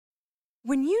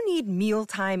When you need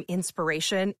mealtime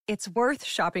inspiration, it's worth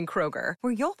shopping Kroger,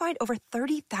 where you'll find over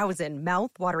 30,000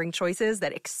 mouth-watering choices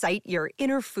that excite your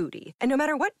inner foodie. And no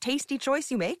matter what tasty choice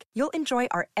you make, you'll enjoy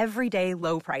our everyday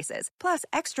low prices, plus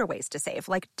extra ways to save,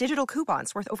 like digital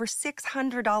coupons worth over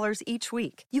 $600 each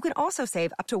week. You can also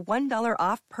save up to $1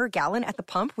 off per gallon at the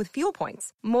pump with fuel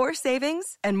points. More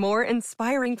savings and more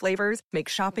inspiring flavors make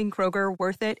shopping Kroger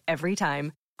worth it every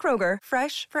time. Kroger,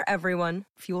 fresh for everyone.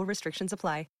 Fuel restrictions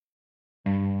apply.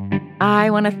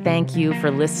 I want to thank you for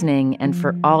listening and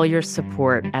for all your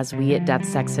support as we at Death,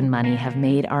 Sex, and Money have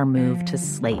made our move to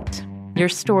Slate. Your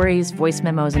stories, voice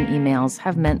memos, and emails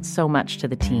have meant so much to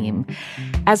the team.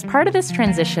 As part of this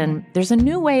transition, there's a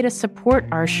new way to support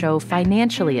our show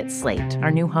financially at Slate,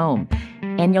 our new home,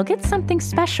 and you'll get something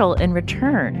special in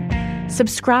return.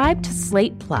 Subscribe to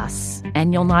Slate Plus,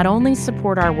 and you'll not only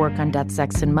support our work on Death,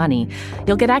 Sex, and Money,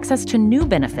 you'll get access to new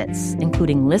benefits,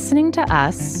 including listening to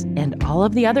us and all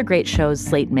of the other great shows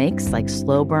Slate makes, like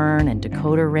Slow Burn and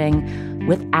Decoder Ring,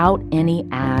 without any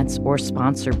ads or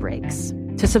sponsor breaks.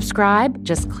 To subscribe,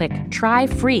 just click Try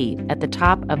Free at the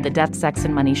top of the Death, Sex,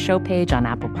 and Money show page on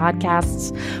Apple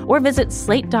Podcasts, or visit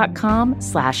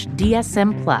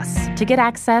slate.com/DSM Plus to get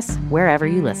access wherever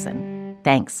you listen.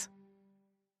 Thanks.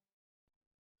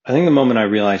 I think the moment I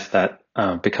realized that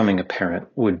becoming a parent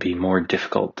would be more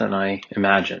difficult than I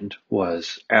imagined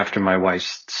was after my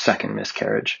wife's second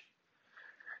miscarriage.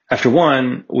 After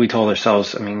one, we told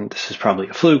ourselves, this is probably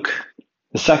a fluke.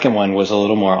 The second one was a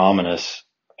little more ominous.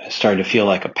 It started to feel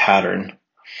like a pattern.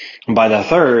 And by the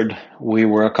third, we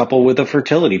were a couple with a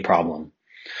fertility problem.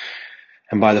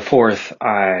 And by the fourth,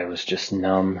 I was just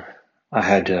numb. I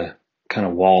had to kind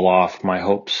of wall off my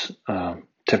hopes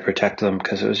to protect them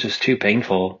because it was just too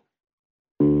painful.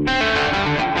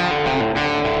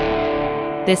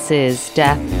 This is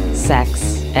Death,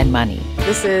 Sex, and Money.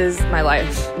 This is my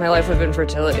life of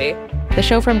infertility. The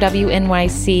show from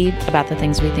WNYC about the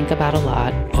things we think about a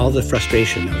lot. All the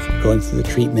frustration of going through the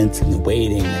treatments and the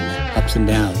waiting and the ups and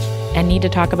downs. And need to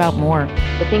talk about more.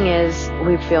 The thing is,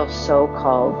 we feel so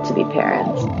called to be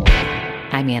parents.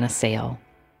 I'm Anna Sale.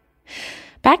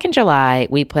 Back in July,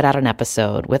 we put out an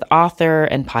episode with author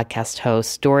and podcast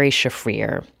host Dori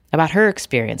Shafrir about her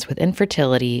experience with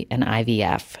infertility and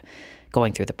IVF,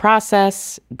 going through the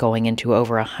process, going into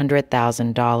over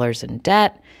 $100,000 in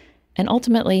debt, and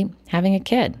ultimately having a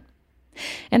kid.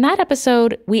 In that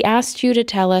episode, we asked you to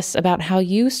tell us about how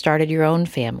you started your own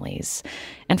families,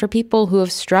 and for people who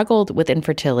have struggled with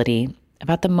infertility,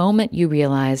 about the moment you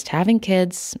realized having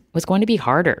kids was going to be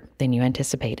harder than you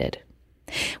anticipated.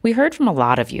 We heard from a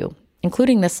lot of you,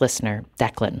 including this listener,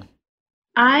 Declan.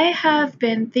 I have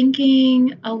been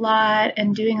thinking a lot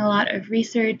and doing a lot of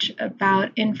research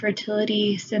about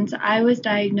infertility since I was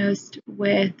diagnosed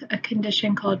with a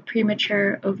condition called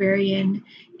premature ovarian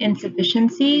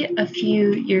insufficiency a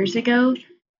few years ago.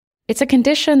 It's a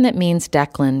condition that means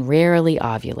Declan rarely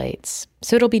ovulates,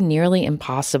 so it'll be nearly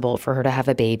impossible for her to have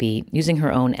a baby using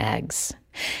her own eggs.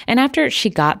 And after she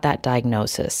got that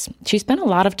diagnosis, she spent a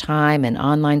lot of time in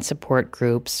online support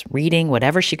groups, reading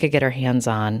whatever she could get her hands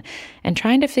on, and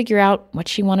trying to figure out what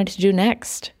she wanted to do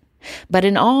next. But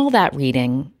in all that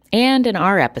reading, and in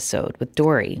our episode with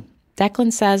Dori,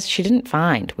 Declan says she didn't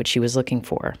find what she was looking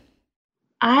for.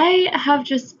 I have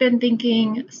just been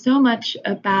thinking so much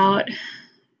about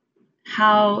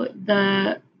how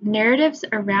the narratives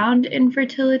around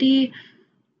infertility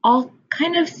all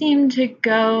kind of seem to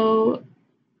go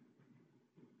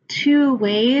two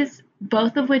ways,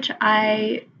 both of which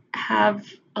I have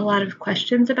a lot of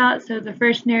questions about. So the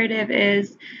first narrative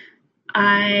is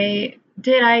I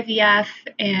did IVF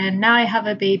and now I have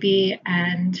a baby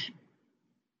and,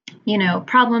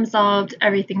 problem solved,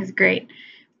 everything's great.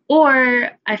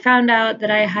 Or I found out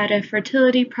that I had a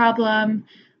fertility problem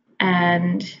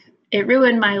and it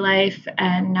ruined my life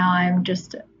and now I'm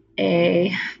just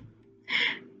a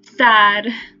sad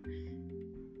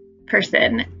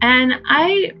person. And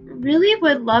I really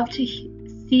would love to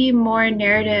see more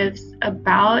narratives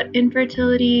about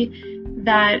infertility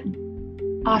that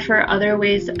offer other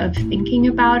ways of thinking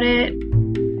about it.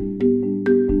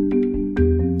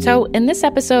 So in this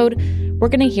episode, we're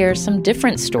going to hear some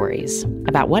different stories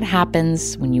about what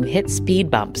happens when you hit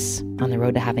speed bumps on the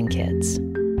road to having kids.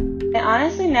 It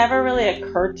honestly never really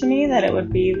occurred to me that it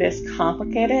would be this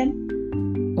complicated.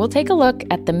 We'll take a look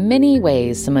at the many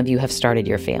ways some of you have started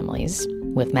your families,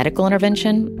 with medical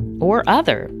intervention or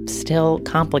other, still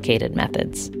complicated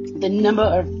methods. The number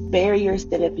of barriers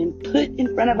that have been put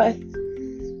in front of us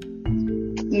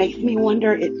makes me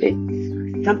wonder if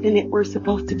it's something that we're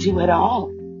supposed to do at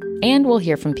all. And we'll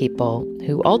hear from people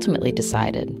who ultimately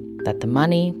decided that the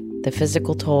money, the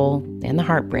physical toll and the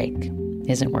heartbreak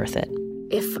isn't worth it.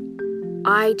 If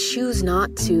I choose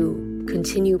not to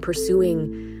continue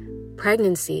pursuing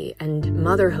pregnancy and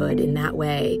motherhood in that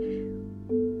way,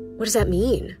 what does that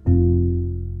mean?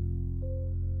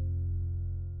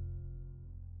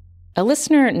 A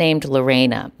listener named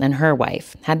Lorena and her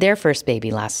wife had their first baby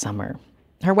last summer.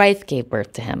 Her wife gave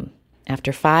birth to him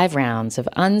after 5 rounds of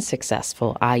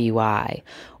unsuccessful IUI,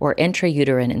 or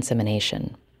intrauterine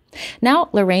insemination. Now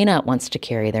Lorena wants to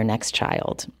carry their next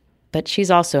child, but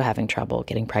she's also having trouble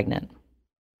getting pregnant.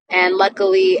 And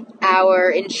luckily, our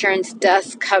insurance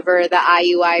does cover the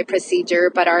IUI procedure,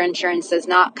 but our insurance does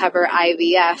not cover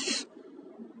IVF.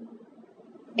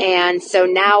 And so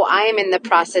now I am in the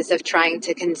process of trying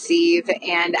to conceive,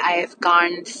 and I have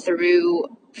gone through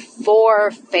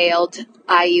 4 failed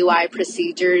IUI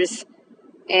procedures.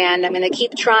 And I'm going to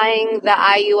keep trying the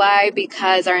IUI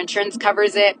because our insurance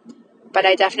covers it. But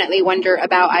I definitely wonder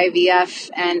about IVF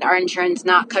and our insurance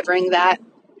not covering that.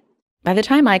 By the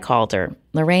time I called her,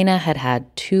 Lorena had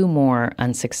had 2 more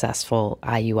unsuccessful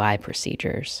IUI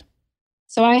procedures.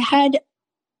 So I had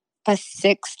a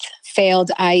 6th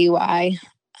failed IUI.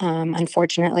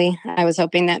 Unfortunately, I was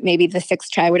hoping that maybe the 6th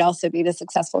try would also be the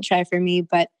successful try for me,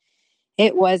 but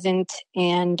it wasn't.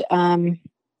 And I'm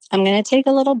going to take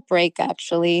a little break,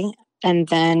 actually. And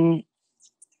then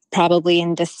probably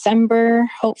in December,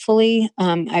 hopefully,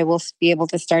 I will be able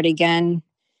to start again.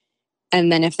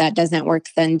 And then if that doesn't work,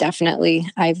 then definitely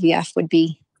IVF would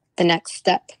be the next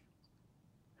step.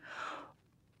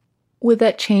 Would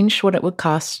that change what it would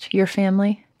cost your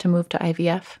family to move to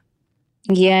IVF?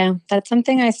 Yeah, that's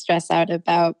something I stress out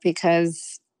about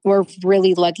because we're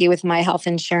really lucky with my health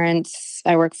insurance.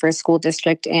 I work for a school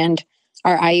district and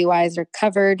our IUIs are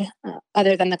covered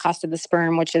other than the cost of the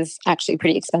sperm, which is actually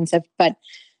pretty expensive. But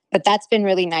that's been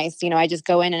really nice. You know, I just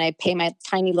go in and I pay my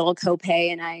tiny little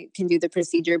copay and I can do the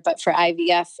procedure. But for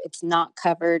IVF, it's not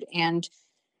covered. And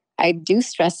I do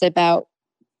stress about,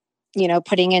 you know,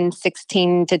 putting in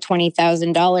 $16,000 to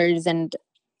 $20,000. And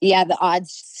yeah, the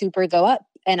odds super go up.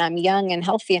 And I'm young and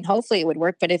healthy and hopefully it would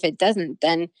work. But if it doesn't,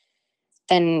 then,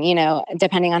 you know,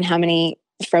 depending on how many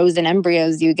frozen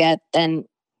embryos you get, then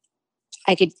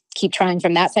I could keep trying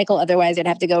from that cycle. Otherwise, I'd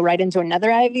have to go right into another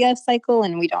IVF cycle.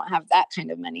 And we don't have that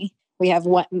kind of money. We have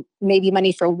maybe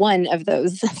money for one of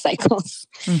those cycles.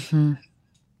 Mm-hmm.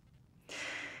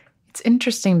 It's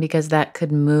interesting because that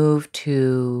could move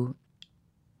to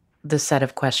the set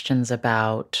of questions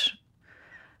about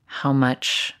how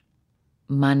much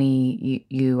money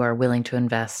you are willing to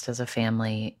invest as a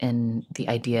family in the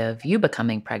idea of you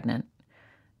becoming pregnant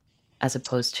as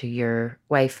opposed to your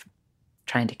wife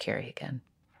trying to carry again.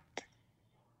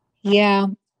 Yeah,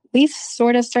 we've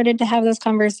sort of started to have those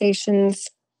conversations,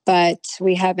 but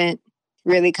we haven't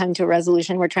really come to a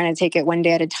resolution. We're trying to take it one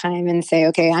day at a time and say,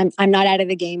 okay, I'm not out of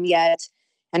the game yet.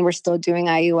 And we're still doing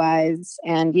IUIs.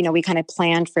 And, you know, we kind of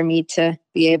planned for me to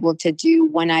be able to do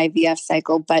one IVF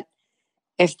cycle. But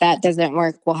if that doesn't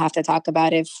work, we'll have to talk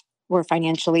about if we're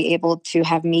financially able to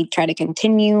have me try to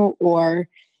continue or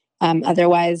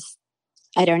otherwise,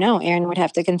 I don't know. Erin would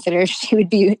have to consider if she would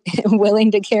be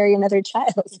willing to carry another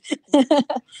child.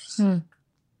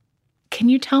 Can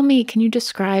you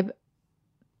describe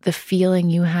the feeling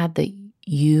you had that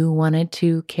you wanted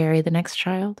to carry the next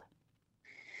child?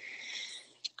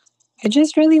 I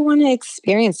just really want to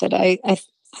experience it.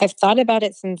 I've thought about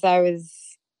it since I was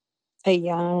a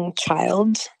young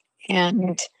child.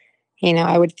 And, you know,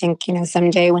 I would think, you know,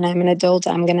 someday when I'm an adult,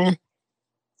 I'm going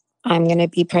to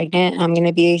be pregnant. I'm going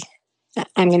to be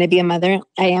a mother.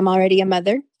 I am already a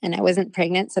mother and I wasn't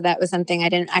pregnant. So that was something I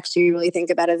didn't actually really think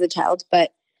about as a child.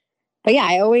 But yeah,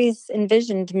 I always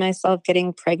envisioned myself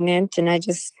getting pregnant. And I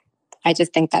just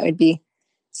think that would be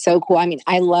so cool. I mean,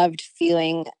 I loved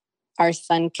feeling our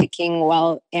son kicking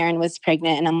while Erin was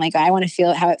pregnant. And I'm like, I want to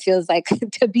feel how it feels like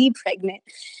to be pregnant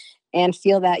and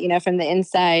feel that, you know, from the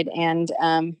inside. And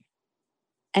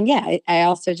yeah, I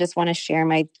also just want to share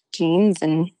my genes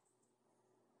and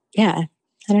yeah,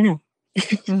 I don't know.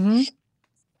 Mm-hmm.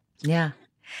 Yeah.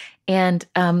 And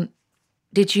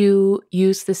did you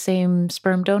use the same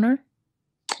sperm donor?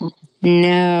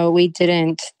 No, we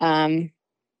didn't. And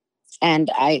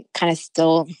I kind of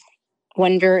still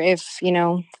wonder if, you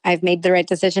know, I've made the right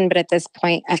decision, but at this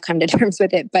point I've come to terms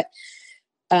with it. But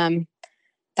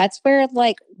that's where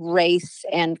like race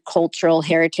and cultural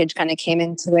heritage kind of came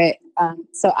into it.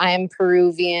 So I am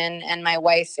Peruvian and my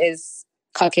wife is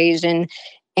Caucasian.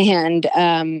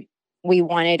 And we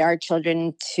wanted our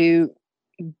children to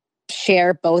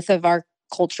share both of our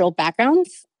cultural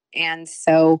backgrounds. And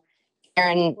so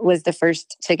Erin was the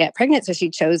first to get pregnant. So she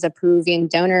chose a Peruvian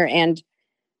donor. And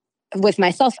with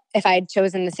myself, if I had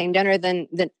chosen the same donor, then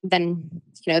the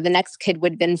next kid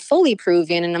would have been fully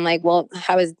Peruvian. And I'm like, well,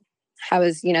 how is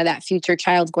that future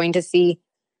child going to see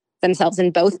themselves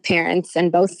in both parents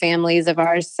and both families of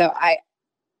ours? So I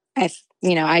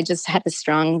just had a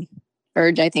strong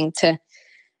urge, I think, to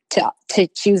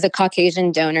choose a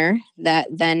Caucasian donor that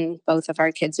then both of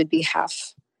our kids would be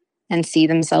half and see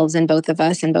themselves in both of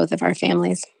us and both of our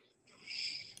families.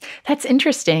 That's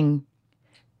interesting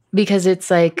because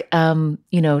it's like,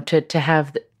 to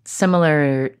have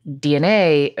similar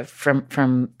DNA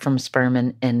from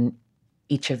sperm and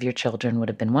each of your children would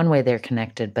have been one way they're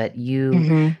connected, but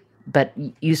you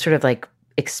sort of like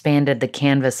expanded the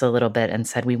canvas a little bit and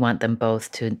said, we want them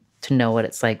both to know what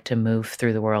it's like to move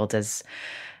through the world as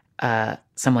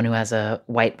someone who has a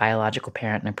white biological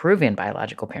parent and a Peruvian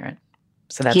biological parent.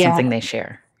 So that's something they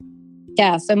share.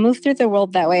 Yeah, so move through the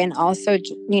world that way. And also,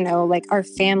 like our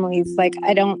families, like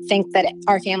I don't think that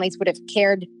our families would have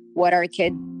cared what our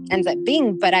kid ends up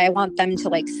being, but I want them to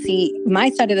like see my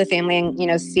side of the family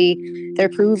and, see their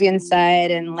Peruvian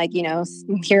side and like,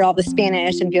 hear all the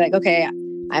Spanish and be like, okay,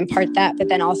 I'm part that, but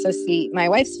then also see my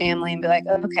wife's family and be like,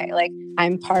 okay, like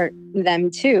I'm part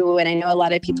them too. And I know a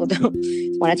lot of people don't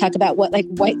want to talk about what like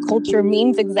white culture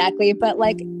means exactly, but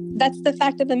like that's the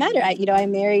fact of the matter. I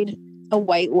married a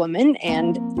white woman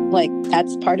and like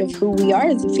that's part of who we are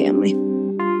as a family.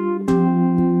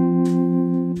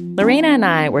 Lorena and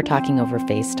I were talking over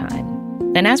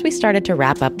FaceTime. And as we started to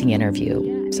wrap up the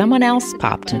interview, someone else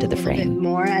popped into the frame.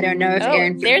 More, I don't know if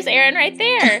Erin. There's Erin right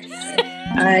there.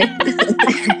 Hi.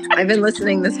 I've been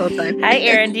listening this whole time. Hi,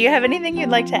 Erin. Do you have anything you'd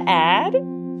like to add?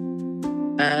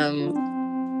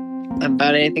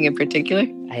 About anything in particular?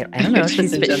 I don't know.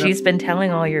 She's been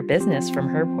telling all your business from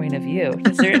her point of view.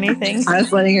 Is there anything? I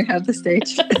was letting her have the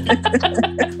stage.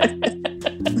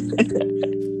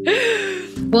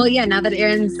 Well, yeah, now that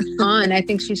Erin's on, I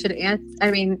think she should answer.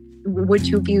 I mean, would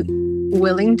you be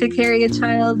willing to carry a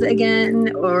child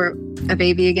again or a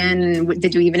baby again? And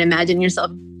did you even imagine yourself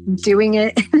doing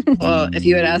it? Well, if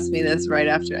you had asked me this right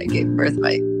after I gave birth,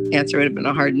 my answer would have been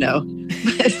a hard no.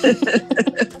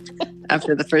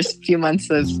 After the first few months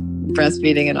of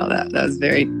breastfeeding and all that was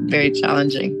very, very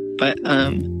challenging. But I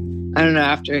don't know,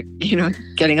 after,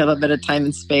 getting a little bit of time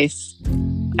and space,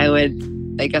 I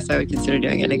guess I would consider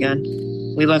doing it again.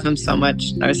 We love him so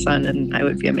much, our son, and it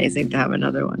would be amazing to have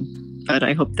another one. But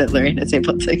I hope that Lorena is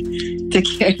able to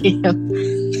carry him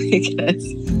because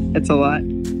it's a lot.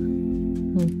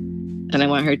 And I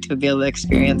want her to be able to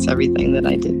experience everything that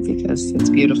I did because it's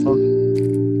beautiful.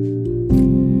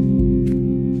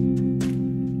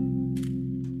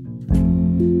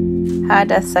 Hi,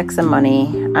 Death, Sex, and Money.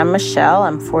 I'm Michelle.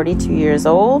 I'm 42 years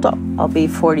old. I'll be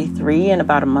 43 in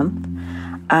about a month.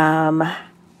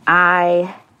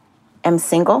 I am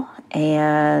single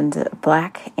and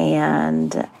Black,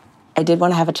 and I did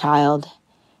want to have a child.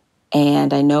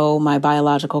 And I know my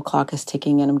biological clock is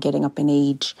ticking and I'm getting up in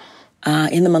age.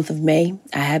 In the month of May,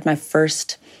 I had my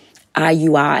first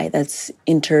IUI, that's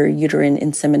intrauterine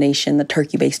insemination, the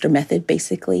turkey baster method,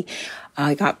 basically.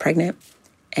 I got pregnant.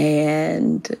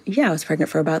 And I was pregnant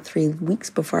for about 3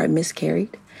 weeks before I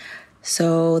miscarried.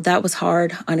 So that was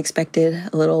hard, unexpected,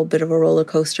 a little bit of a roller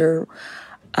coaster.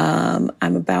 I'm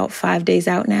about 5 days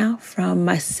out now from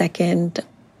my second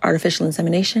artificial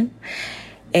insemination.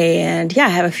 And I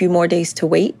have a few more days to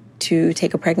wait to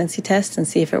take a pregnancy test and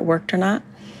see if it worked or not.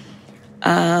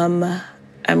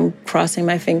 I'm crossing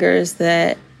my fingers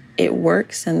that it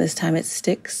works and this time it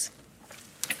sticks.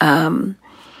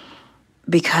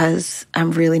 Because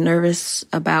I'm really nervous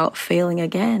about failing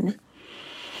again.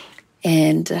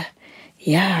 And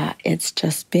it's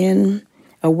just been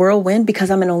a whirlwind because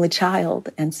I'm an only child.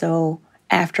 And so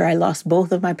after I lost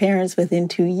both of my parents within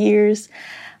 2 years,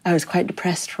 I was quite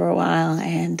depressed for a while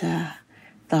and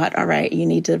thought, all right, you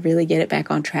need to really get it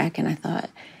back on track. And I thought,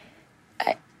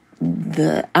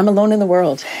 I'm alone in the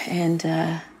world and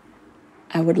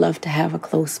I would love to have a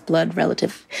close blood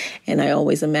relative. And I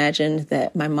always imagined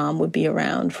that my mom would be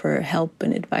around for help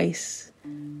and advice.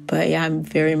 But I'm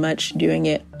very much doing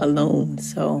it alone.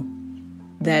 So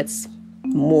that's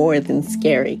more than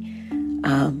scary.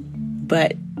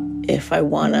 But if I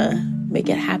want to make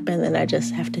it happen, then I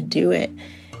just have to do it.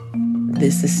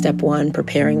 This is step one,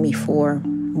 preparing me for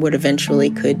what eventually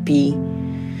could be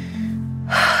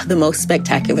the most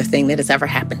spectacular thing that has ever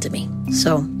happened to me.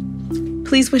 So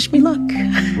please wish me luck.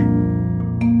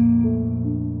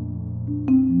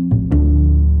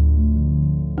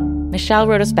 Michelle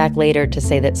wrote us back later to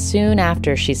say that soon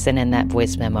after she sent in that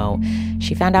voice memo,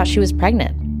 she found out she was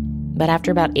pregnant. But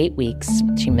after about 8 weeks,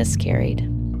 she miscarried.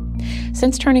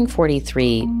 Since turning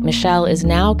 43, Michelle is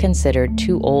now considered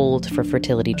too old for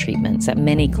fertility treatments at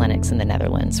many clinics in the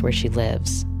Netherlands where she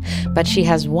lives. But she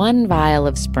has one vial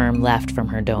of sperm left from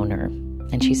her donor,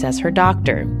 and she says her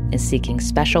doctor is seeking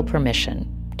special permission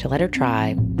to let her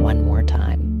try one more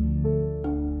time.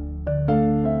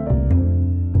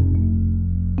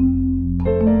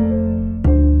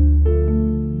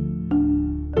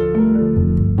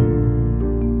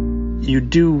 You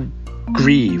do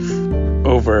grieve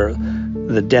over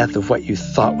the death of what you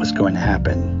thought was going to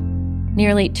happen.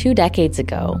 Nearly 2 decades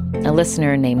ago, a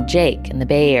listener named Jake in the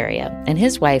Bay Area and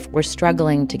his wife were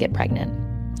struggling to get pregnant.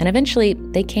 And eventually,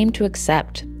 they came to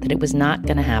accept that it was not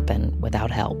going to happen without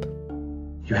help.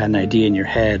 You had an idea in your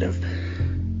head of,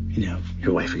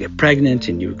 your wife would get pregnant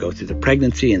and you would go through the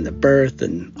pregnancy and the birth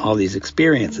and all these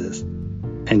experiences.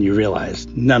 And you realize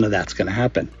none of that's going to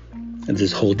happen. And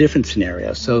there's a whole different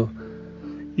scenario. So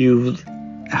you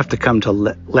have to come to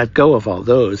let go of all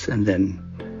those and then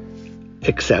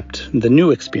accept the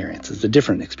new experiences, the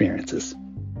different experiences.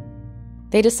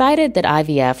 They decided that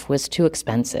IVF was too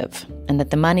expensive and that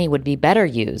the money would be better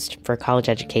used for college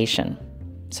education.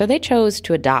 So they chose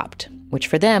to adopt, which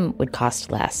for them would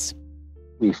cost less.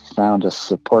 We found a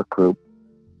support group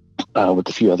with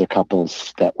a few other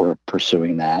couples that were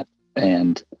pursuing that.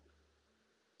 And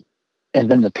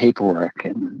then the paperwork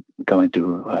and going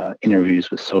through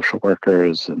interviews with social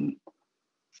workers. And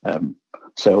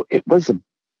so it was,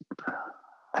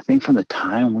 I think from the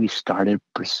time we started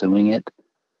pursuing it,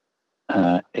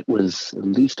 it was at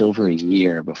least over a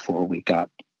year before we got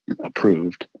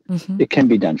approved. Mm-hmm. It can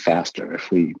be done faster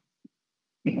if we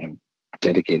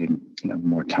dedicated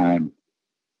more time.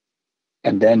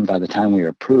 And then by the time we were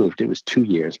approved, it was 2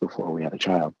 years before we had a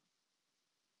child.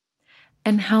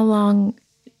 And how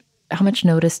much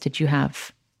notice did you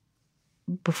have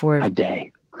before? A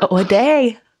day. Oh, a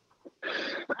day.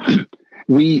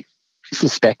 We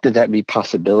suspected that'd be a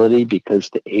possibility because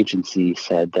the agency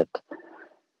said that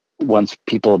once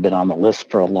people have been on the list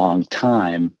for a long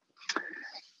time,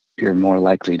 you're more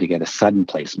likely to get a sudden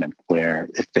placement, where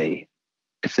if they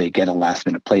get a last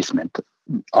minute placement,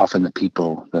 often the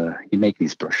people, you make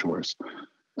these brochures,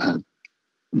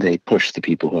 they push the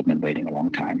people who have been waiting a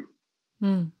long time.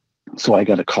 Mm. So I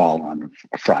got a call on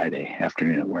a Friday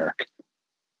afternoon at work,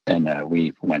 and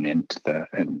we went into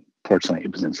and fortunately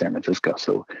it was in San Francisco,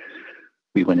 so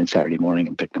we went in Saturday morning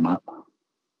and picked them up.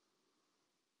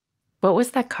 What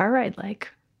was that car ride like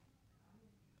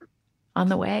on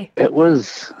the way? It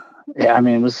was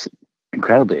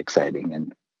incredibly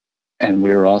exciting, and we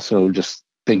were also just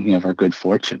thinking of our good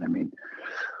fortune. I mean,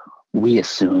 we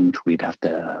assumed we'd have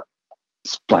to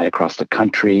fly across the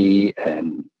country,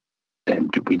 and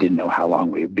we didn't know how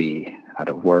long we'd be out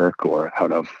of work or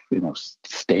out of,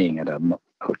 staying at a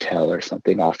hotel or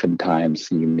something.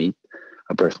 Oftentimes you meet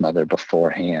a birth mother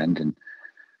beforehand. And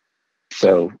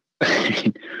so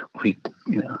we,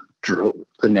 drove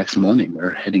the next morning.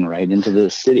 We're heading right into the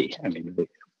city. I mean,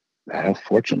 how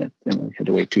fortunate. We had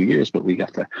to wait 2 years, but we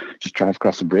got to just drive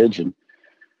across the bridge and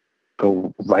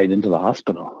go right into the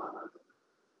hospital.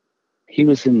 He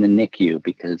was in the NICU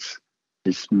because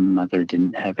his mother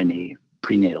didn't have any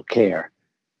prenatal care.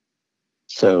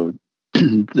 So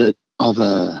all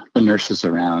the nurses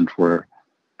around were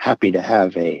happy to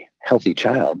have a healthy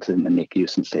child in the NICU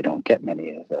since they don't get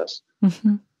many of those.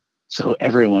 Mm-hmm. So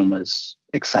everyone was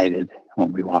excited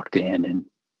when we walked in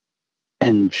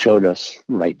and showed us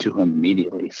right to him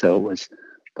immediately. So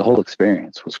the whole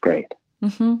experience was great.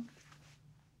 Mm-hmm.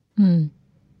 Hmm.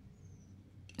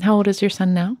 How old is your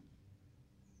son now?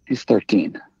 He's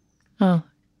 13. Oh.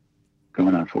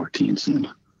 Going on 14 soon.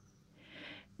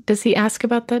 Does he ask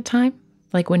about that time?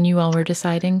 Like when you all were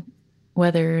deciding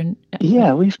whether...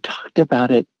 Yeah, we've talked about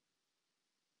it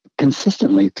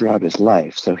consistently throughout his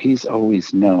life. So he's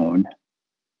always known.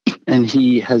 And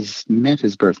he has met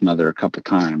his birth mother a couple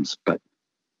times, but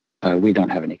we don't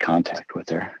have any contact with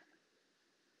her.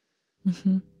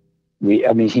 Mm-hmm.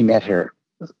 He met her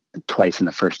twice in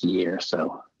the first year,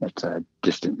 so that's a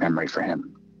distant memory for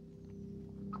him.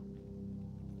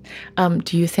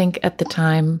 Do you think at the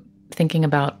time, thinking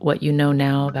about what you know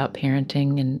now about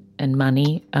parenting and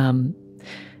money, do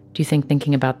you think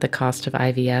thinking about the cost of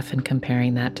IVF and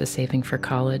comparing that to saving for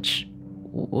college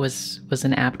was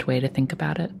an apt way to think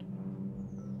about it?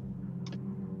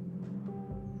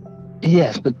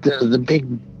 Yes, but the big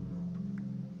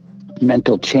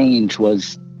mental change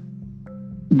was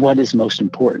what is most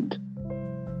important,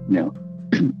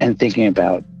 and thinking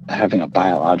about having a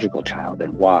biological child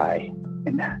and why,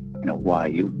 and why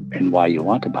you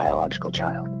want a biological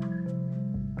child.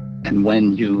 And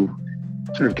when you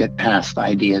sort of get past the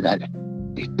idea that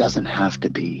it doesn't have to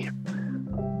be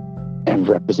and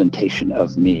representation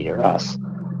of me or us,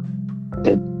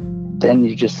 that then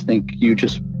you just think you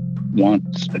just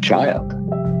want a child.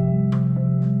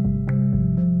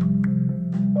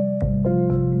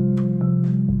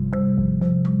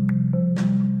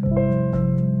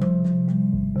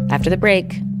 After the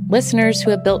break, listeners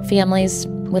who have built families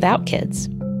without kids.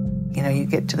 You know, you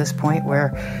get to this point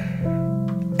where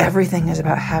everything is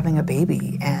about having a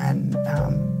baby, and,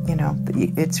 you know,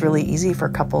 it's really easy for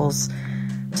couples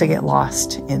to get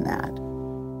lost in that.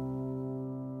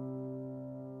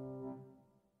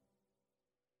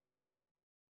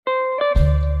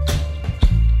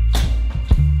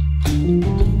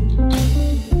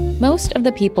 Most of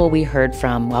the people we heard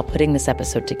from while putting this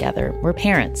episode together were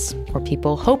parents or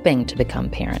people hoping to become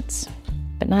parents,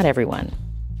 but not everyone.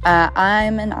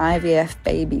 I'm an IVF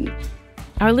baby.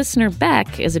 Our listener,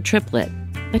 Beck, is a triplet,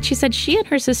 but she said she and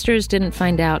her sisters didn't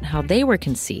find out how they were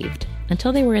conceived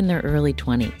until they were in their early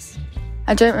 20s.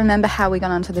 I don't remember how we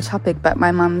got onto the topic, but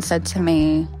my mum said to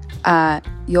me,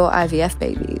 you're IVF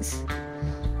babies.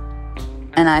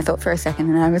 And I thought for a second,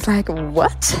 and I was like,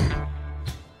 what?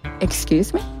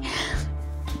 Excuse me?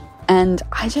 And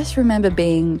I just remember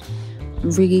being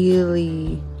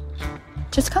really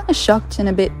just kind of shocked and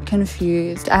a bit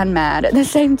confused and mad at the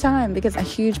same time, because a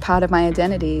huge part of my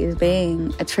identity is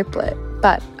being a triplet.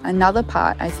 But another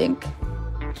part, I think,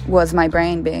 was my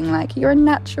brain being like, you're a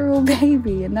natural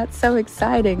baby, and that's so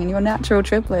exciting, and you're natural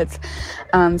triplets.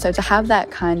 So to have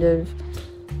that kind of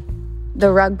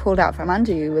the rug pulled out from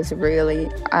under you was really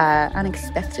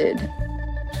unexpected.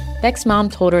 Beck's mom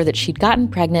told her that she'd gotten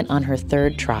pregnant on her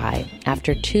third try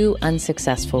after 2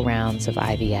 unsuccessful rounds of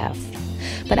IVF.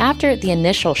 But after the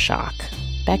initial shock,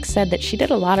 Beck said that she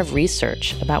did a lot of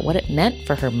research about what it meant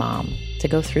for her mom to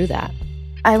go through that.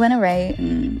 I went away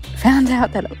and found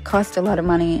out that it cost a lot of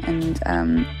money,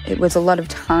 and it was a lot of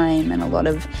time and a lot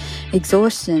of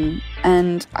exhaustion.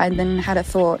 And I then had a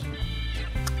thought,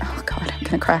 oh God, I'm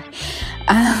going to cry.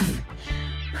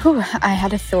 I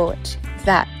had a thought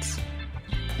that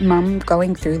Mum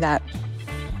going through that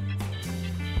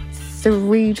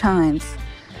 3 times,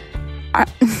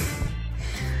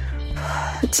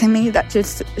 to me, that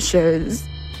just shows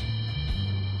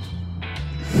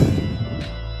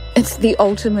it's the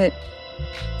ultimate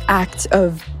act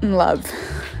of love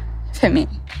for me.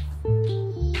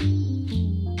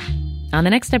 On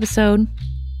the next episode,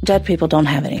 dead people don't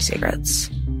have any secrets.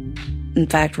 In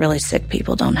fact, really sick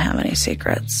people don't have any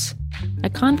secrets. A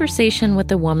conversation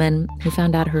with a woman who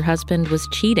found out her husband was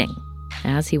cheating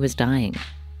as he was dying.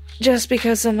 Just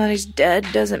because somebody's dead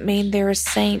doesn't mean they're a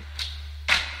saint.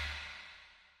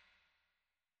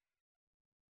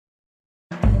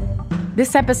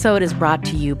 This episode is brought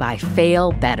to you by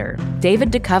Fail Better,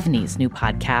 David Duchovny's new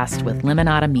podcast with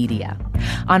Limonada Media.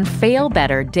 On Fail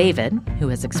Better, David, who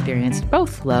has experienced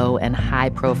both low and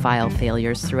high-profile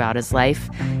failures throughout his life,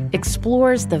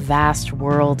 explores the vast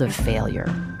world of failure,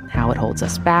 how it holds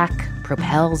us back,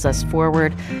 propels us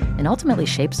forward, and ultimately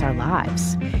shapes our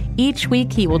lives. Each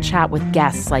week, he will chat with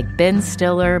guests like Ben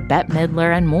Stiller, Bette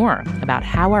Midler, and more about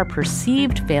how our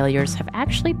perceived failures have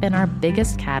actually been our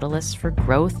biggest catalysts for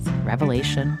growth,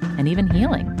 revelation, and even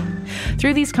healing.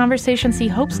 Through these conversations, he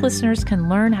hopes listeners can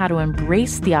learn how to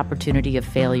embrace the opportunity of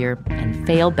failure and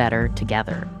fail better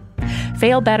together.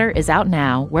 Fail Better is out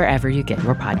now wherever you get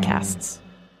your podcasts.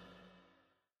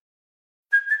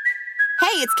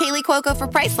 Hey, it's Kaylee Cuoco for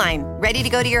Priceline. Ready to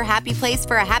go to your happy place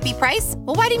for a happy price?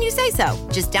 Well, why didn't you say so?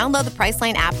 Just download the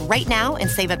Priceline app right now and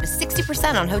save up to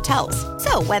 60% on hotels.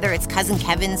 So whether it's Cousin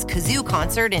Kevin's Kazoo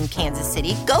Concert in Kansas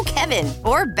City, go Kevin,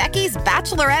 or Becky's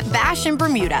Bachelorette Bash in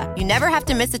Bermuda, you never have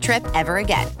to miss a trip ever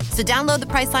again. So download the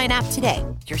Priceline app today.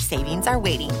 Your savings are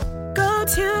waiting. Go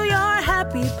to your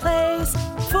happy place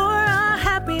for a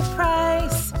happy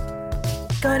price.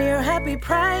 Go to your happy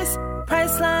price,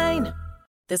 Priceline.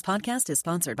 This podcast is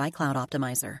sponsored by Cloud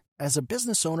Optimizer. As a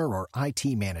business owner or IT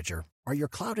manager, are your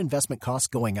cloud investment costs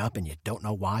going up and you don't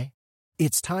know why?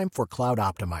 It's time for Cloud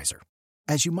Optimizer.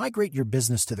 As you migrate your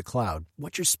business to the cloud,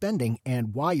 what you're spending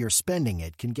and why you're spending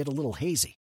it can get a little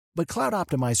hazy. But Cloud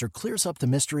Optimizer clears up the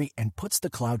mystery and puts the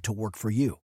cloud to work for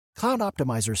you. Cloud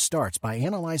Optimizer starts by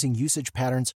analyzing usage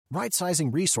patterns,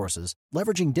 right-sizing resources,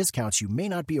 leveraging discounts you may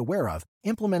not be aware of,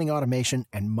 implementing automation,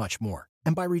 and much more.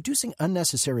 And by reducing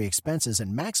unnecessary expenses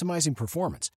and maximizing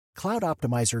performance, Cloud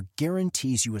Optimizer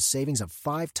guarantees you a savings of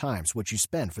 5 times what you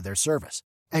spend for their service.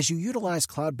 As you utilize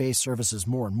cloud-based services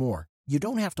more and more, you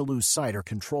don't have to lose sight or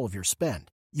control of your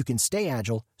spend. You can stay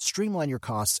agile, streamline your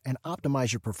costs, and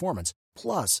optimize your performance,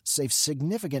 plus save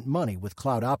significant money with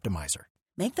Cloud Optimizer.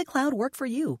 Make the cloud work for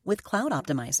you with Cloud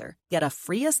Optimizer. Get a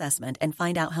free assessment and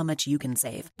find out how much you can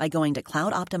save by going to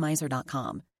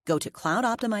cloudoptimizer.com. Go to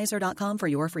cloudoptimizer.com for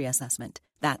your free assessment.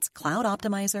 That's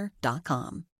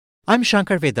cloudoptimizer.com. I'm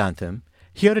Shankar Vedantam,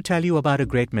 here to tell you about a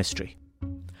great mystery.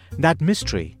 That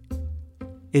mystery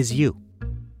is you.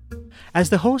 As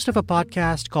the host of a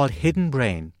podcast called Hidden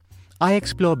Brain, I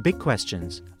explore big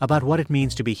questions about what it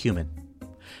means to be human.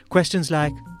 Questions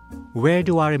like, where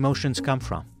do our emotions come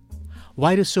from?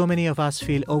 Why do so many of us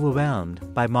feel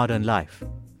overwhelmed by modern life?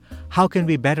 How can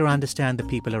we better understand the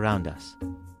people around us?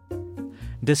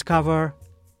 Discover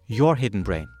your hidden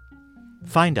brain.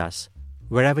 Find us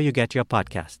wherever you get your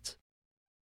podcasts.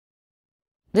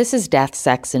 This is Death,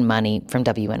 Sex, and Money from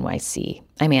WNYC.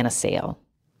 I'm Anna Sale.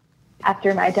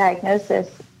 After my diagnosis,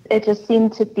 it just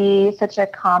seemed to be such a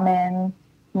common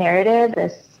narrative,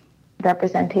 this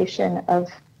representation of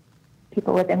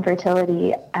people with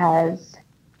infertility as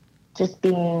just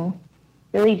being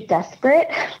really desperate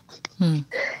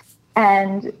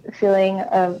and feeling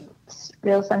a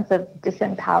real sense of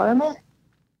disempowerment.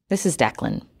 This is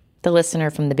Declan, the listener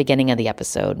from the beginning of the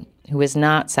episode, who is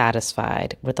not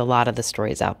satisfied with a lot of the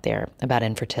stories out there about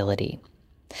infertility.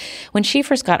 When she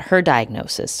first got her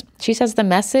diagnosis, she says the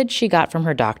message she got from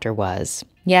her doctor was,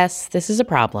 yes, this is a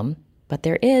problem, but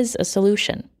there is a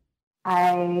solution.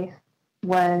 I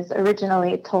was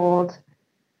originally told,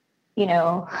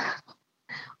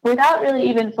 without really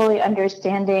even fully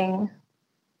understanding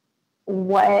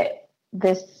what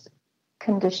this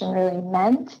condition really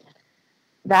meant,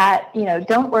 that,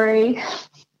 don't worry,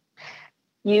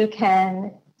 you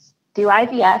can do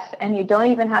IVF and you don't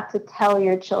even have to tell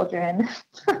your children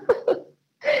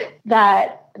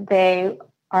that they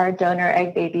are donor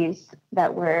egg babies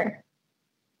that were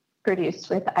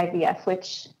produced with IVF,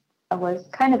 which was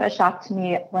kind of a shock to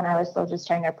me when I was still just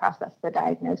trying to process the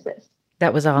diagnosis.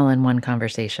 That was all in one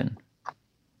conversation.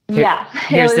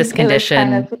 Here's this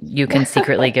condition. You can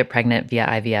secretly get pregnant via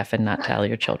IVF and not tell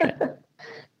your children.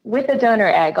 With a donor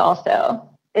egg also.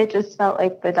 It just felt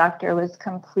like the doctor was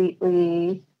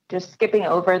completely just skipping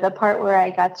over the part where I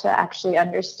got to actually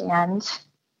understand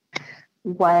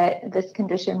what this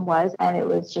condition was. And it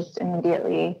was just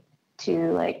immediately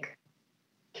to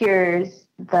here's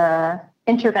the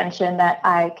intervention that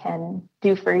I can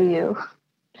do for you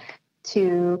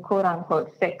to quote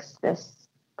unquote fix this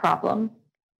problem.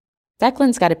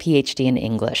 Declan's got a PhD in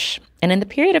English, and in the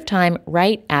period of time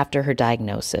right after her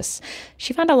diagnosis,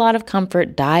 she found a lot of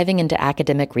comfort diving into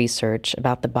academic research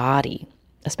about the body,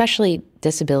 especially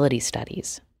disability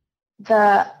studies.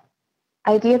 The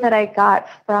idea that I got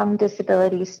from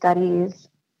disability studies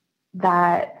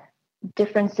that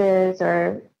differences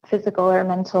or physical or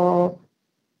mental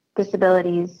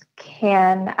disabilities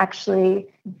can actually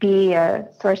be a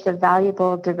source of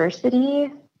valuable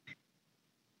diversity,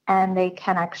 and they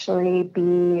can actually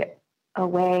be a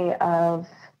way of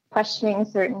questioning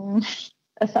certain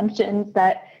assumptions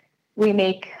that we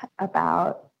make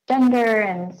about gender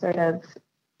and sort of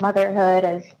motherhood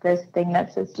as this thing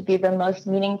that's supposed to be the most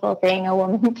meaningful thing a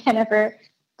woman can ever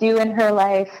do in her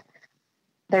life.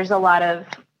 There's a lot of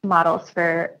models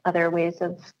for other ways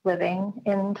of living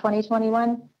in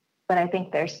 2021, but I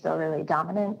think they're still really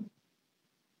dominant.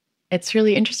 It's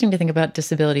really interesting to think about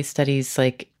disability studies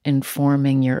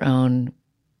informing your own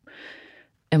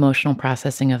emotional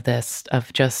processing of this,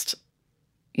 of just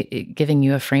giving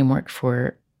you a framework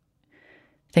for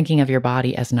thinking of your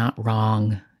body as not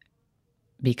wrong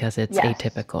because it's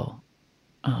atypical.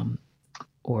 And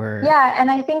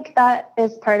I think that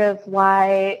is part of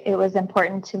why it was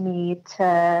important to me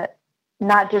to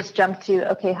not just jump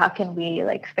to, okay, how can we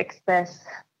fix this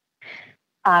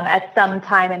at some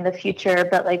time in the future,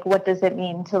 but what does it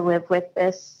mean to live with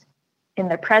this in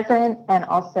the present? And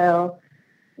also,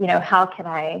 how can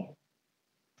I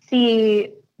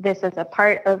see this as a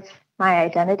part of my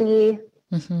identity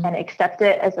and accept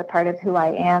it as a part of who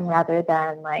I am, rather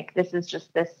than this is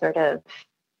just this sort of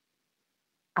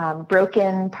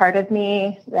broken part of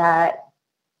me that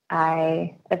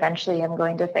I eventually am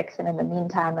going to fix. And in the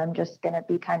meantime, I'm just going to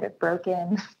be kind of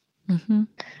broken. Mm-hmm.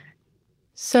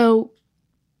 So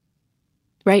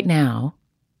right now,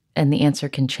 and the answer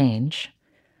can change,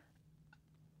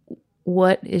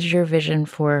 what is your vision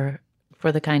for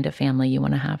the kind of family you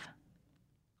want to have?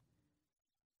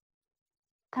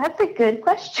 That's a good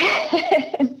question.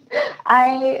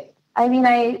 I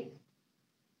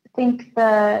think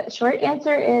the short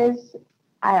answer is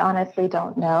I honestly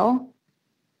don't know.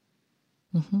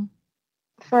 Mm-hmm.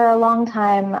 For a long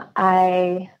time,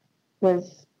 I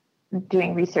was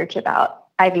doing research about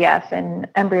IVF and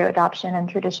embryo adoption and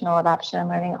traditional adoption,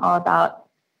 learning all about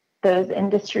those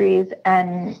industries.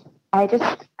 And I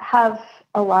just have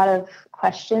a lot of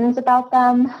questions about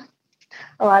them,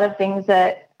 a lot of things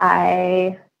that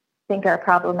I think are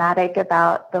problematic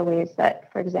about the ways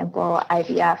that, for example,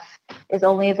 IVF is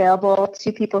only available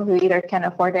to people who either can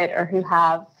afford it or who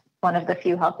have one of the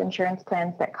few health insurance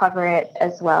plans that cover it,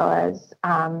 as well as,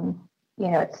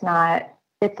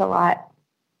 it's a lot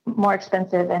more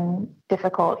expensive and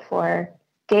difficult for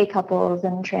gay couples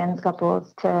and trans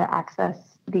couples to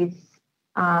access these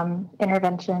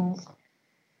interventions.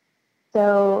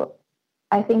 So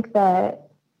I think that,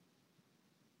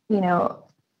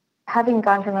 having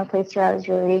gone from a place where I was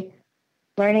really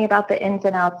learning about the ins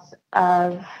and outs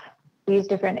of these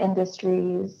different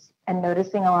industries and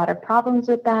noticing a lot of problems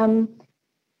with them,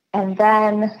 and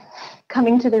then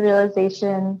coming to the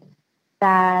realization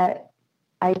that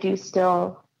I do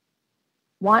still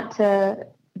want to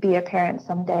be a parent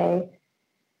someday,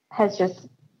 has just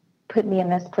put me in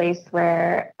this place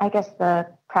where I guess the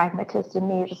pragmatist in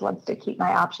me just wants to keep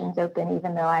my options open,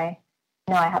 even though I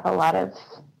know I have a lot of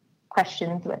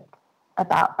questions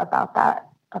about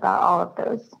all of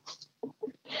those.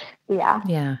 Yeah.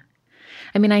 Yeah.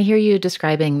 I mean, I hear you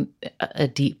describing a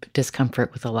deep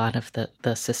discomfort with a lot of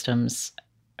the systems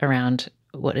around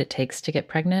what it takes to get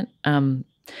pregnant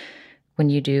when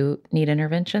you do need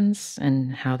interventions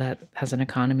and how that has an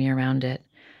economy around it.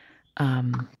 Yeah,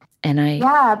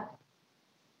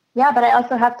 but I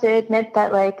also have to admit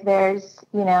that there's,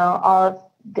 all of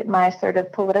my sort of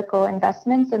political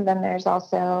investments, and then there's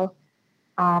also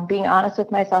being honest with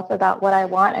myself about what I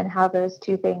want and how those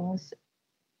two things,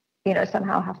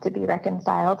 somehow have to be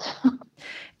reconciled.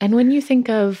 And when you think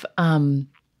of, do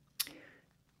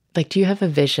you have a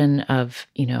vision of,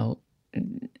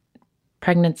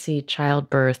 pregnancy,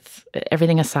 childbirth,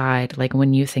 everything aside,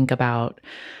 when you think about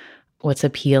what's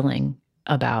appealing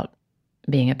about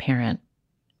being a parent,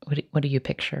 what do you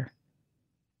picture?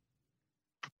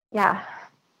 Yeah.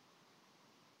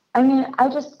 I mean,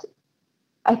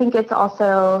 I think it's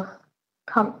also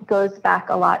goes back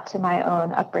a lot to my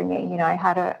own upbringing. I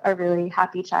had a really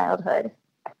happy childhood,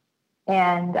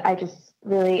 and I just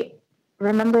really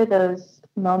remember those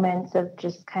moments of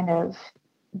just kind of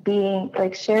being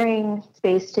sharing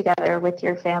space together with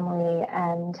your family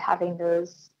and having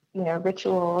those,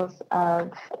 rituals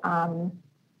of,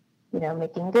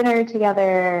 making dinner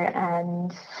together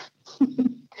and,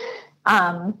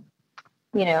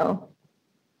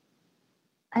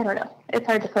 I don't know. It's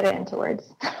hard to put it into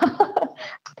words.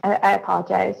 I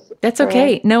apologize. That's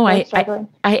okay. No, I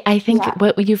think Yeah.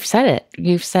 what you've said it.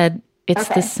 You've said it's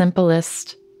the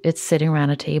simplest. It's sitting around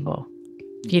a table.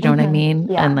 You know what I mean?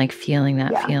 Yeah. And feeling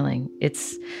that feeling.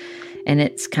 It's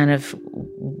kind of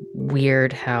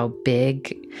weird how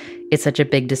big it's such a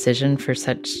big decision for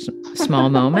such small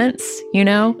moments,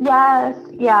 Yes.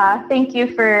 Yeah. Thank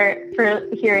you for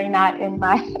hearing that in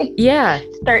my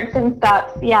starts and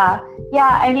stops. Yeah.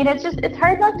 Yeah. I mean, it's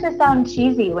hard not to sound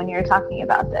cheesy when you're talking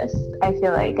about this. I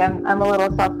feel like I'm a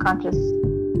little self-conscious.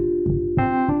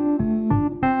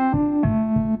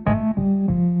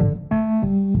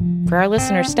 For our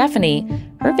listener, Stephanie,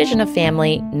 her vision of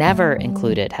family never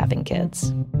included having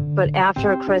kids. But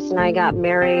after Chris and I got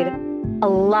married, a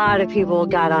lot of people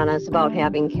got on us about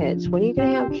having kids. When are you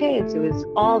going to have kids? It was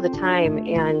all the time.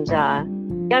 And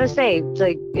gotta say,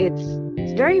 it's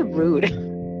very rude.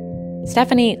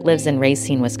 Stephanie lives in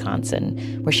Racine, Wisconsin,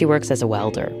 where she works as a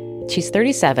welder. She's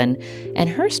 37, and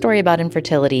her story about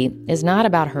infertility is not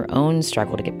about her own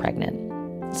struggle to get pregnant.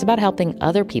 It's about helping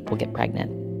other people get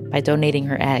pregnant by donating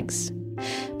her eggs.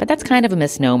 But that's kind of a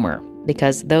misnomer,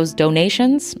 because those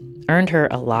donations earned her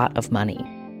a lot of money.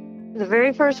 The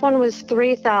very first one was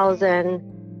 $3,000.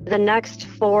 The next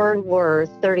 4 were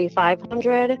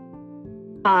 $3,500.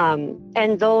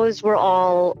 And those were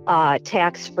all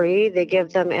tax-free. They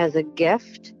give them as a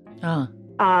gift.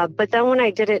 But then when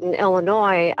I did it in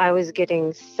Illinois, I was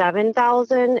getting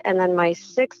 $7,000, and then my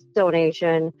 6th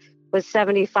donation was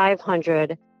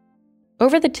 $7,500.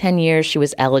 Over the 10 years she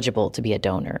was eligible to be a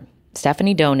donor,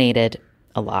 Stephanie donated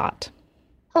a lot.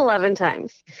 11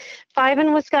 times. 5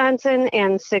 in Wisconsin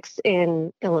and 6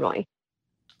 in Illinois.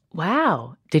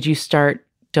 Wow. Did you start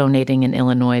donating in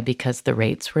Illinois because the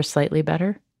rates were slightly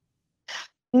better?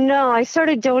 No, I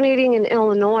started donating in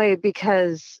Illinois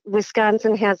because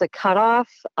Wisconsin has a cutoff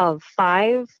of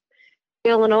 5.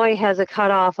 Illinois has a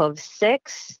cutoff of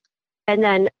 6. And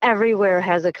then everywhere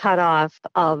has a cutoff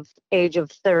of age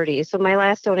of 30. So my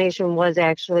last donation was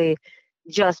actually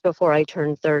just before I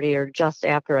turned 30 or just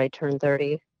after I turned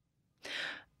 30.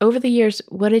 Over the years,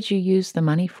 what did you use the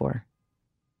money for?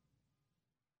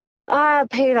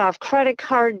 Paid off credit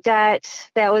card debt.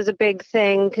 That was a big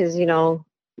thing because,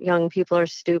 young people are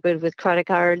stupid with credit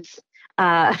cards.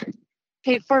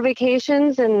 Paid for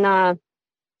vacations, and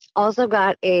also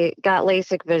got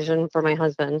LASIK vision for my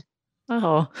husband.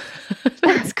 Oh,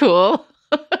 that's cool.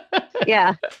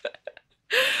 Yeah.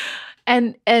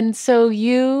 And so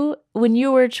when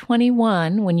you were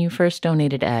 21, when you first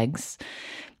donated eggs,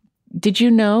 did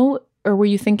you know, or were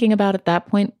you thinking about at that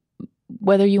point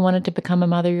whether you wanted to become a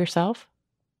mother yourself?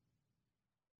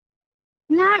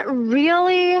 Not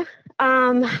really.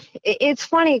 It's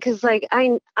funny because like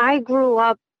I grew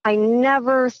up, I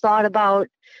never thought about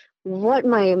what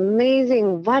my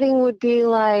amazing wedding would be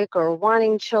like or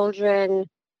wanting children.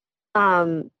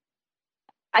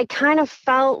 I kind of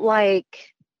felt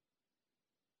like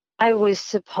I was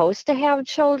supposed to have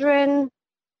children.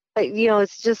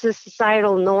 It's just a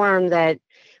societal norm that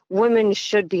women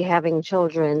should be having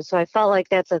children. So I felt like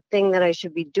that's a thing that I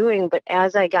should be doing. But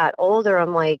as I got older,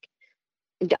 I'm like,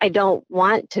 I don't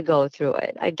want to go through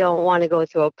it. I don't want to go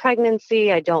through a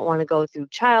pregnancy. I don't want to go through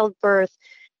childbirth.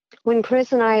 When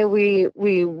Chris and I, we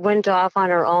went off on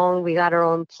our own, we got our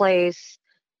own place.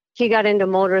 He got into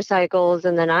motorcycles,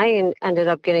 and then I ended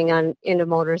up getting into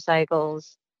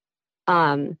motorcycles.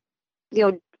 We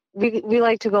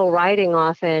like to go riding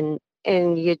often,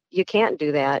 and you can't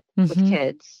do that with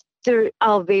kids.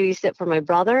 I'll babysit for my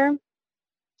brother.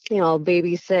 I'll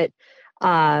babysit.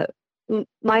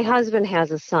 My husband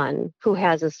has a son who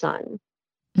has a son.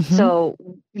 So,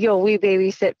 we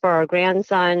babysit for our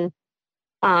grandson.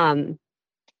 But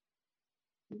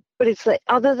it's like,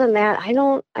 other than that, I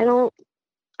don't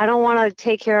want to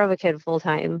take care of a kid full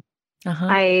time.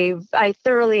 I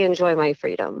thoroughly enjoy my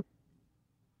freedom.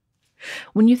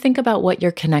 When you think about what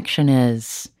your connection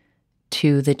is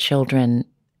to the children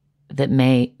that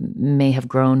may have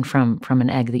grown from an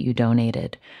egg that you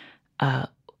donated, do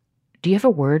you have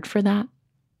a word for that?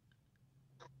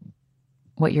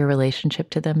 What your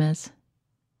relationship to them is?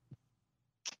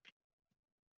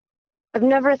 I've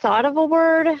never thought of a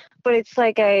word, but it's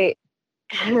like I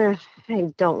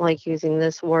don't like using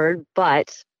this word,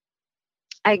 but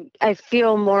I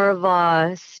feel more of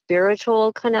a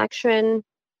spiritual connection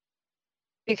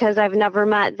because I've never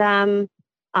met them.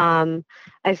 I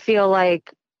feel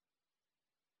like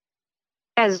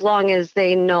as long as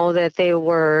they know that they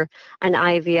were an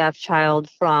IVF child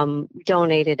from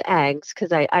donated eggs,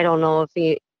 because I don't know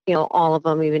if all of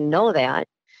them even know that.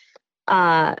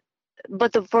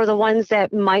 But for the ones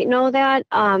that might know that,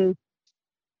 I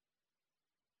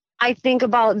think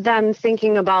about them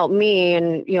thinking about me,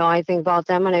 and I think about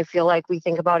them, and I feel like we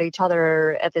think about each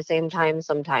other at the same time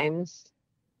sometimes.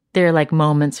 There are like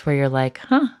moments where you're like,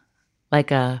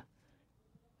 like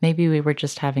maybe we were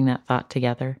just having that thought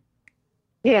together.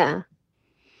 Yeah.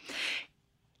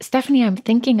 Stephanie, I'm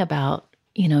thinking about,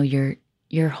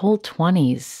 your whole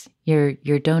 20s.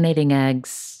 You're donating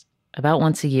eggs about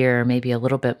once a year, maybe a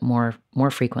little bit more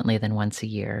frequently than once a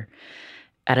year,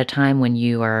 at a time when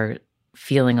you are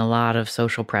feeling a lot of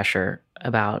social pressure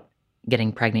about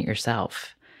getting pregnant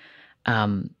yourself.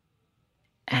 And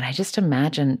I just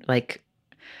imagine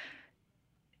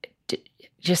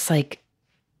just like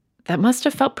that must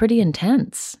have felt pretty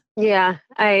intense. Yeah,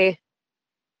 I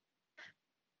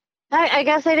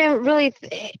guess I didn't really.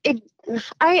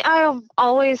 I've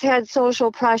always had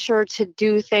social pressure to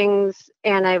do things,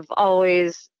 and I've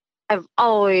always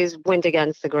went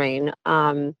against the grain.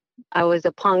 I was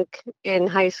a punk in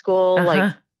high school.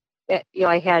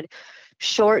 I had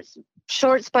short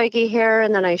spiky hair,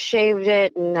 and then I shaved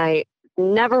it, and I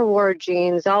never wore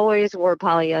jeans. Always wore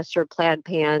polyester plaid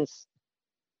pants.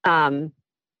 I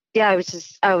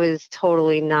was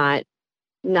totally not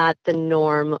the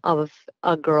norm of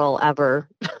a girl ever.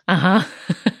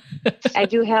 I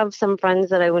do have some friends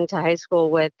that I went to high school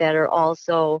with that are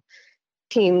also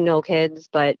team no kids,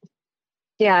 but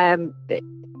yeah,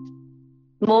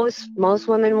 most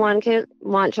women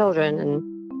want children, and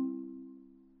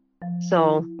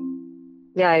so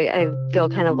yeah, I feel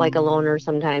kind of like a loner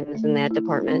sometimes in that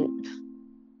department.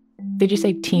 Did you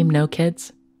say team no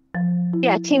kids?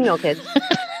 Yeah, team no kids.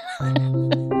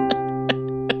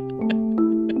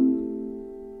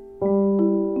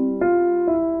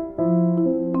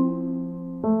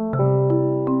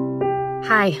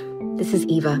 Hi, this is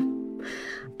Eva.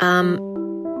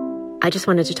 I just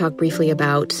wanted to talk briefly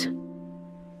about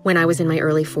when I was in my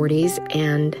early 40s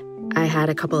and I had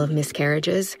a couple of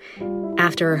miscarriages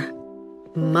after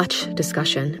much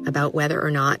discussion about whether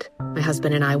or not my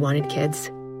husband and I wanted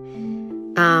kids.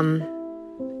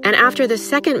 And after the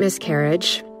second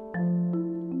miscarriage,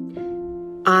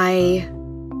 I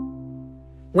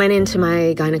went into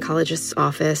my gynecologist's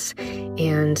office,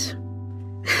 and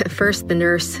first the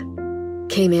nurse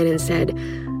came in and said,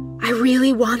 I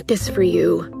really want this for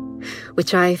you,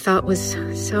 which I thought was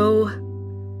so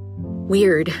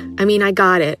weird. I mean, I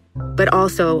got it, but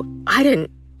also I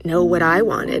didn't know what I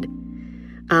wanted.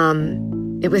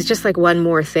 It was just like one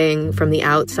more thing from the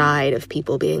outside of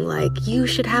people being like, you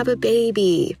should have a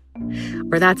baby.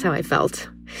 Or that's how I felt.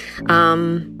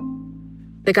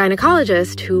 The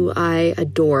gynecologist, who I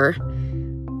adore,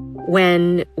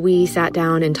 when we sat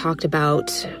down and talked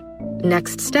about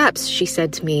next steps, she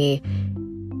said to me,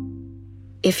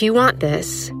 if you want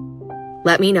this,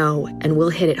 let me know and we'll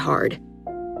hit it hard.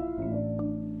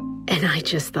 And I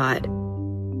just thought,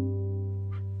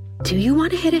 do you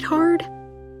want to hit it hard?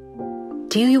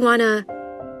 Do you want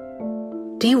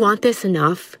this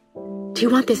enough? Do you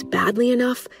want this badly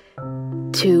enough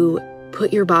to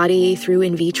put your body through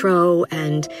in vitro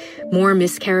and more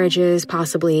miscarriages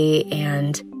possibly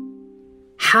and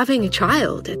having a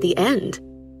child at the end?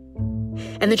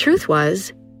 And the truth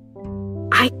was,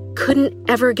 I couldn't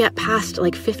ever get past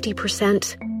like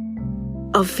 50%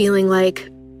 of feeling like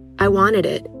I wanted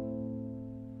it.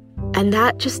 And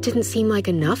that just didn't seem like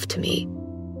enough to me.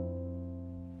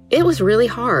 It was really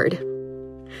hard,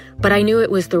 but I knew it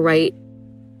was the right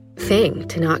thing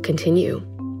to not continue.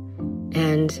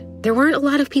 And there weren't a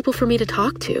lot of people for me to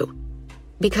talk to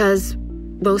because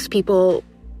most people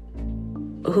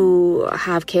who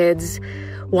have kids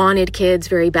wanted kids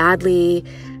very badly,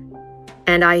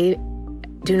 and I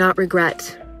do not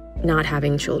regret not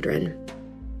having children.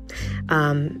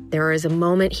 There is a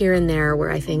moment here and there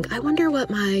where I think, I wonder what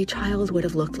my child would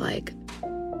have looked like.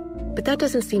 But that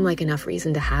doesn't seem like enough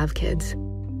reason to have kids.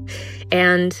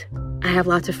 And I have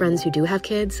lots of friends who do have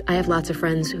kids. I have lots of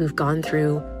friends who've gone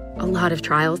through a lot of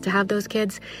trials to have those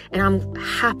kids. And I'm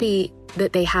happy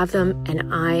that they have them.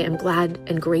 And I am glad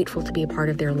and grateful to be a part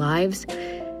of their lives,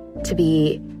 to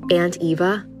be Aunt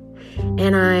Eva.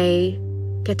 And I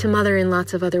get to mother in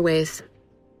lots of other ways.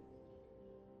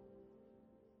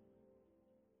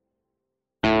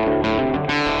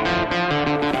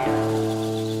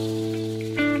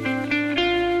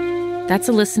 That's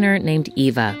a listener named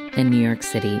Eva in New York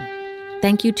City.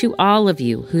 Thank you to all of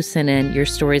you who sent in your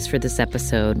stories for this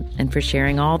episode and for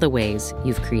sharing all the ways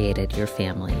you've created your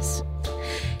families.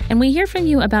 And we hear from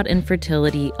you about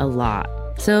infertility a lot.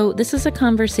 So this is a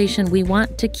conversation we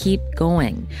want to keep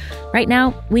going. Right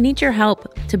now, we need your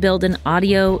help to build an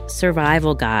audio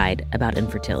survival guide about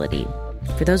infertility.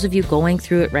 For those of you going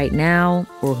through it right now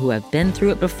or who have been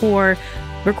through it before,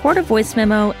 record a voice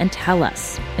memo and tell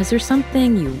us, is there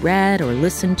something you read or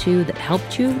listened to that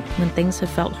helped you when things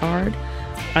have felt hard?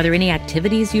 Are there any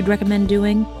activities you'd recommend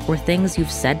doing or things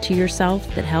you've said to yourself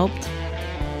that helped?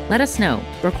 Let us know.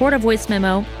 Record a voice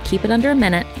memo, keep it under a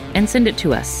minute, and send it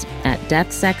to us at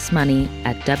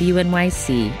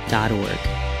deathsexmoney@wnyc.org.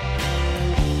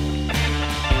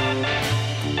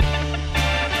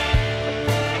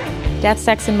 Death,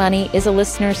 Sex, and Money is a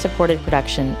listener-supported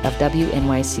production of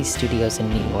WNYC Studios in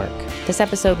New York. This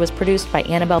episode was produced by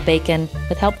Annabelle Bacon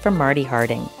with help from Marty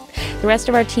Harding. The rest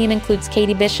of our team includes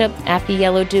Katie Bishop, Affie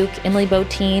Yellow Duke, Emily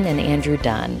Botine, and Andrew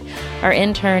Dunn. Our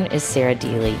intern is Sarah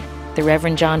Deely. The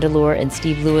Reverend John DeLore and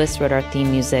Steve Lewis wrote our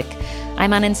theme music.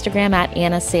 I'm on Instagram at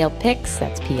AnnaSalePics,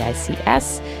 that's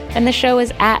Pics, and the show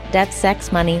is at Death,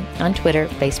 Sex, Money on Twitter,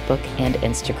 Facebook, and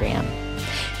Instagram.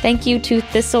 Thank you to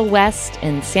Thistle West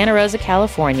in Santa Rosa,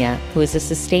 California, who is a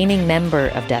sustaining member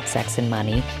of Death, Sex, and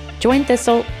Money. Join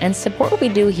Thistle and support what we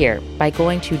do here by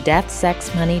going to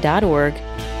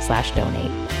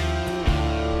deathsexmoney.org/donate.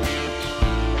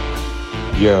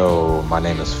 Yo, my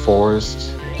name is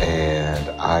Forrest, and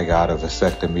I got a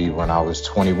vasectomy when I was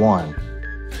 21.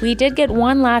 We did get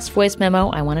one last voice memo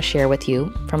I want to share with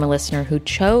you from a listener who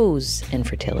chose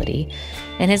infertility.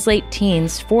 In his late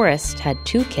teens, Forrest had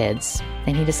 2 kids,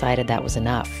 and he decided that was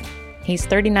enough. He's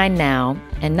 39 now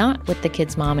and not with the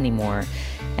kid's mom anymore.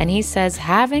 And he says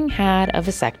having had a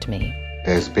vasectomy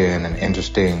It's been an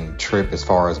interesting trip as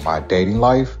far as my dating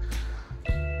life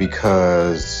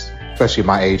because, especially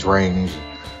my age range,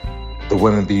 the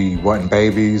women be wanting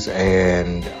babies,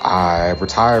 and I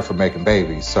retired from making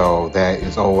babies. So that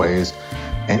is always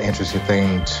an interesting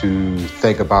thing to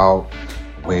think about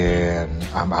when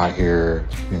I'm out here,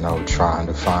 trying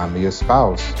to find me a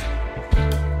spouse.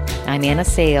 I'm Anna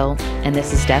Sale, and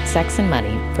this is Death, Sex, and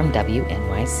Money from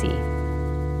WNYC.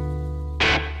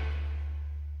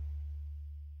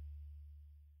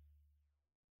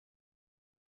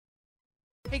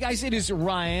 Hey guys, it is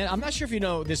Ryan. I'm not sure if you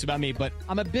know this about me, but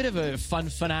I'm a bit of a fun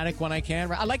fanatic when I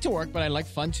can. I like to work, but I like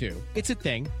fun too. It's a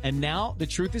thing. And now the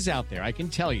truth is out there. I can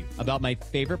tell you about my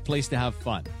favorite place to have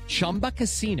fun. Chumba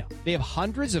Casino. They have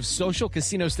hundreds of social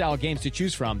casino style games to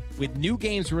choose from with new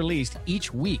games released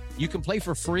each week. You can play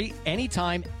for free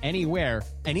anytime, anywhere.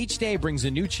 And each day brings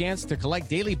a new chance to collect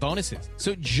daily bonuses.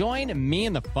 So join me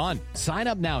in the fun. Sign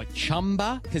up now at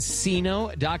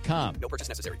ChumbaCasino.com. No purchase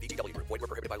necessary. VGW Group. Void where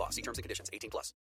prohibited by law. See terms and conditions. 18+.